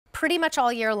pretty much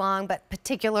all year long, but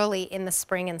particularly in the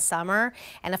spring and summer.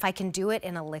 And if I can do it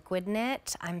in a liquid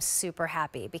knit, I'm super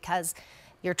happy because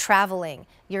you're traveling,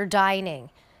 you're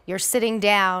dining, you're sitting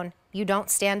down, you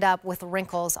don't stand up with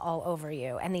wrinkles all over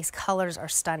you. And these colors are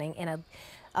stunning in a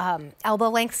elbow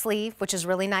length sleeve, which is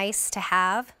really nice to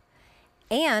have,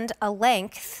 and a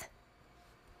length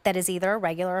that is either a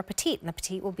regular or petite. And the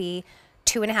petite will be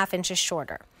 2.5 inches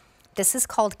shorter. This is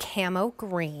called Camo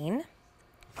Green.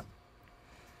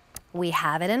 We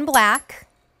have it in black,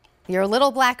 your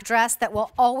little black dress that will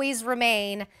always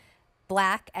remain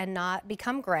black and not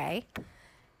become gray.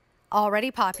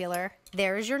 Already popular.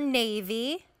 There's your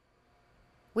navy.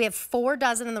 We have 4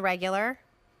 dozen in the regular,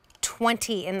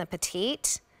 20 in the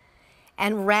petite,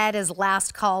 and red is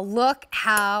last call. Look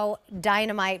how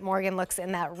dynamite Morgan looks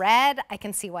in that red. I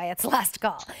can see why it's last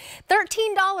call.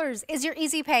 $13 is your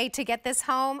easy pay to get this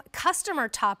home. Customer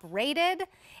top rated,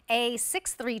 a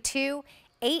 632-817.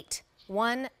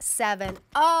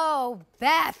 Oh,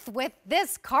 Beth, with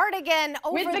this cardigan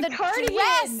over the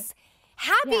dress.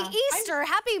 Happy Easter,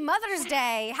 happy Mother's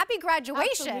Day, happy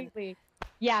graduation. Absolutely.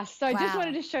 Yes, so I just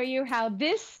wanted to show you how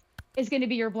this is going to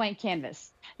be your blank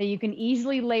canvas that you can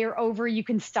easily layer over. You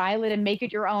can style it and make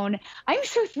it your own. I'm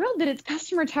so thrilled that it's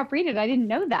customer top rated. I didn't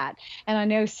know that. And I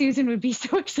know Susan would be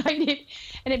so excited.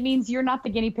 And it means you're not the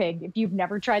guinea pig. If you've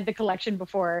never tried the collection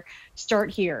before,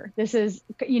 start here. This is,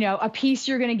 you know, a piece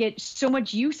you're going to get so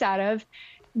much use out of.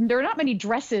 There are not many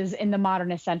dresses in the Modern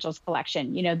Essentials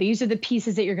collection. You know, these are the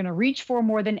pieces that you're going to reach for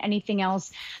more than anything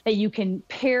else, that you can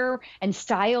pair and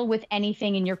style with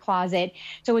anything in your closet.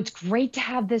 So it's great to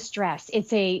have this dress.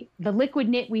 It's the liquid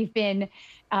knit we've been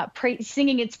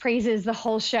singing its praises the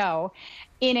whole show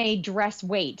in a dress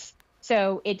weight.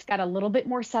 So it's got a little bit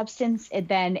more substance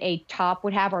than a top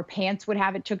would have or pants would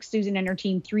have. It took Susan and her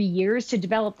team 3 years to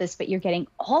develop this, but you're getting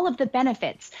all of the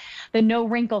benefits. The no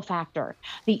wrinkle factor,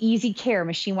 the easy care,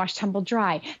 machine wash, tumble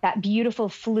dry, that beautiful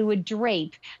fluid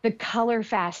drape, the color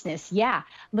fastness. Yeah,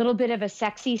 a little bit of a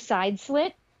sexy side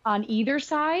slit on either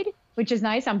side, which is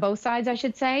nice, on both sides, I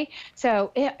should say.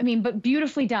 So, I mean, but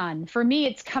beautifully done. For me,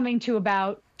 it's coming to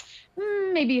about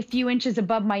maybe a few inches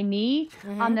above my knee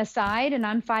on the side, and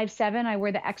I'm 5'7". I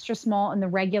wear the extra small and the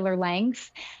regular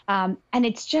length, and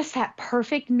it's just that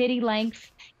perfect midi length,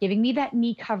 giving me that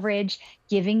knee coverage,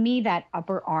 giving me that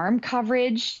upper arm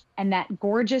coverage, and that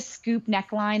gorgeous scoop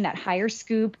neckline, that higher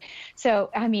scoop. So,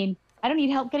 I mean, I don't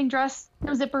need help getting dressed.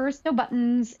 No zippers, no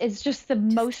buttons. It's just the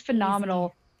most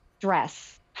phenomenal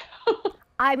dress.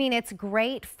 I mean, it's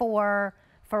great for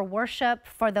worship,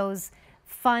 for those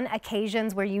fun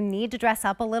occasions where you need to dress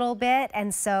up a little bit,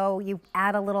 and so you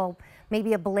add a little,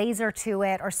 maybe a blazer to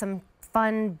it or some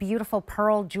fun, beautiful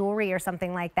pearl jewelry or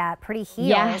something like that, pretty heels.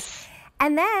 Yes.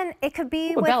 And then it could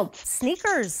be with belt,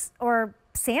 sneakers or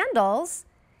sandals,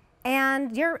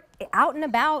 and you're out and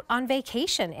about on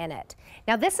vacation in it.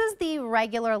 Now this is the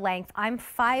regular length. I'm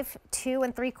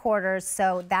 5'2 3/4",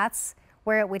 so that's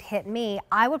where it would hit me.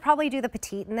 I would probably do the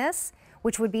petite in this,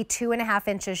 which would be 2.5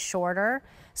 inches shorter.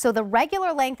 So the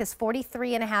regular length is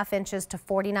 43.5 inches to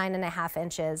 49.5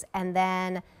 inches, and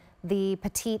then the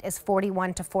petite is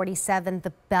 41 to 47.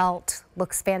 The belt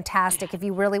looks fantastic. If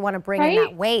you really want to bring in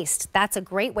that waist, that's a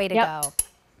great way to go.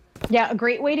 Yeah, a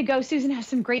great way to go. Susan has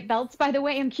some great belts, by the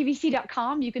way, on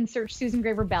QVC.com. You can search Susan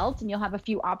Graver belt, and you'll have a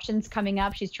few options coming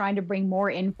up. She's trying to bring more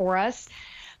in for us.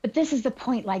 But this is the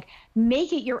point, like,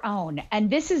 make it your own.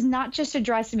 And this is not just a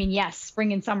dress. I mean, yes,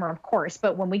 spring and summer, of course,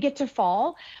 but when we get to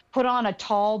fall, put on a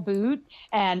tall boot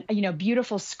and, you know,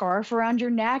 beautiful scarf around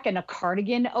your neck and a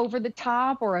cardigan over the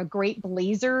top or a great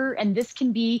blazer. And this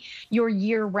can be your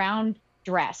year-round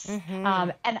dress.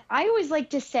 And I always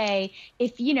like to say,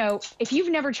 if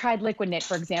you've never tried liquid knit,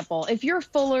 for example, if you're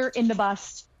fuller in the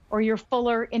bust or you're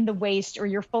fuller in the waist or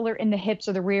you're fuller in the hips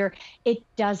or the rear, it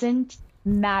doesn't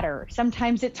matter.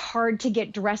 Sometimes it's hard to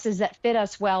get dresses that fit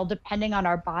us well depending on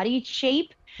our body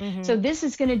shape. So this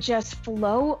is going to just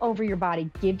flow over your body,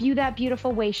 give you that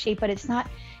beautiful waist shape, but it's not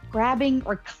grabbing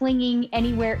or clinging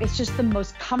anywhere. It's just the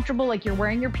most comfortable, like you're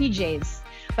wearing your PJs,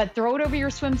 but throw it over your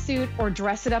swimsuit or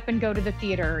dress it up and go to the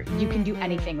theater. You can do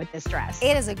anything with this dress.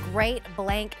 It is a great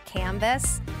blank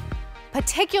canvas,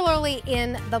 particularly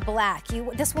in the black.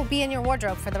 This will be in your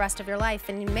wardrobe for the rest of your life,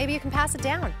 and maybe you can pass it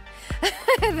down.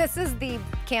 This is the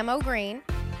Camo Green.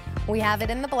 We have it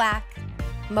in the black,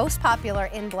 most popular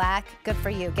in black. Good for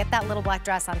you. Get that little black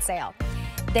dress on sale.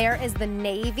 There is the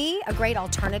navy, a great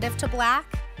alternative to black.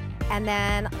 And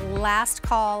then last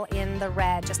call in the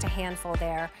red, just a handful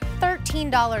there.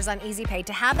 $13 on Easy Pay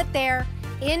to have it there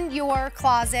in your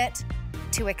closet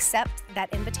to accept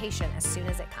that invitation as soon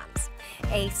as it comes.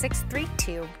 A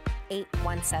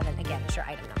 632-817 again is your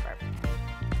item number.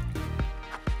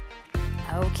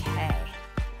 Okay.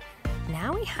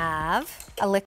 Now we have a liquid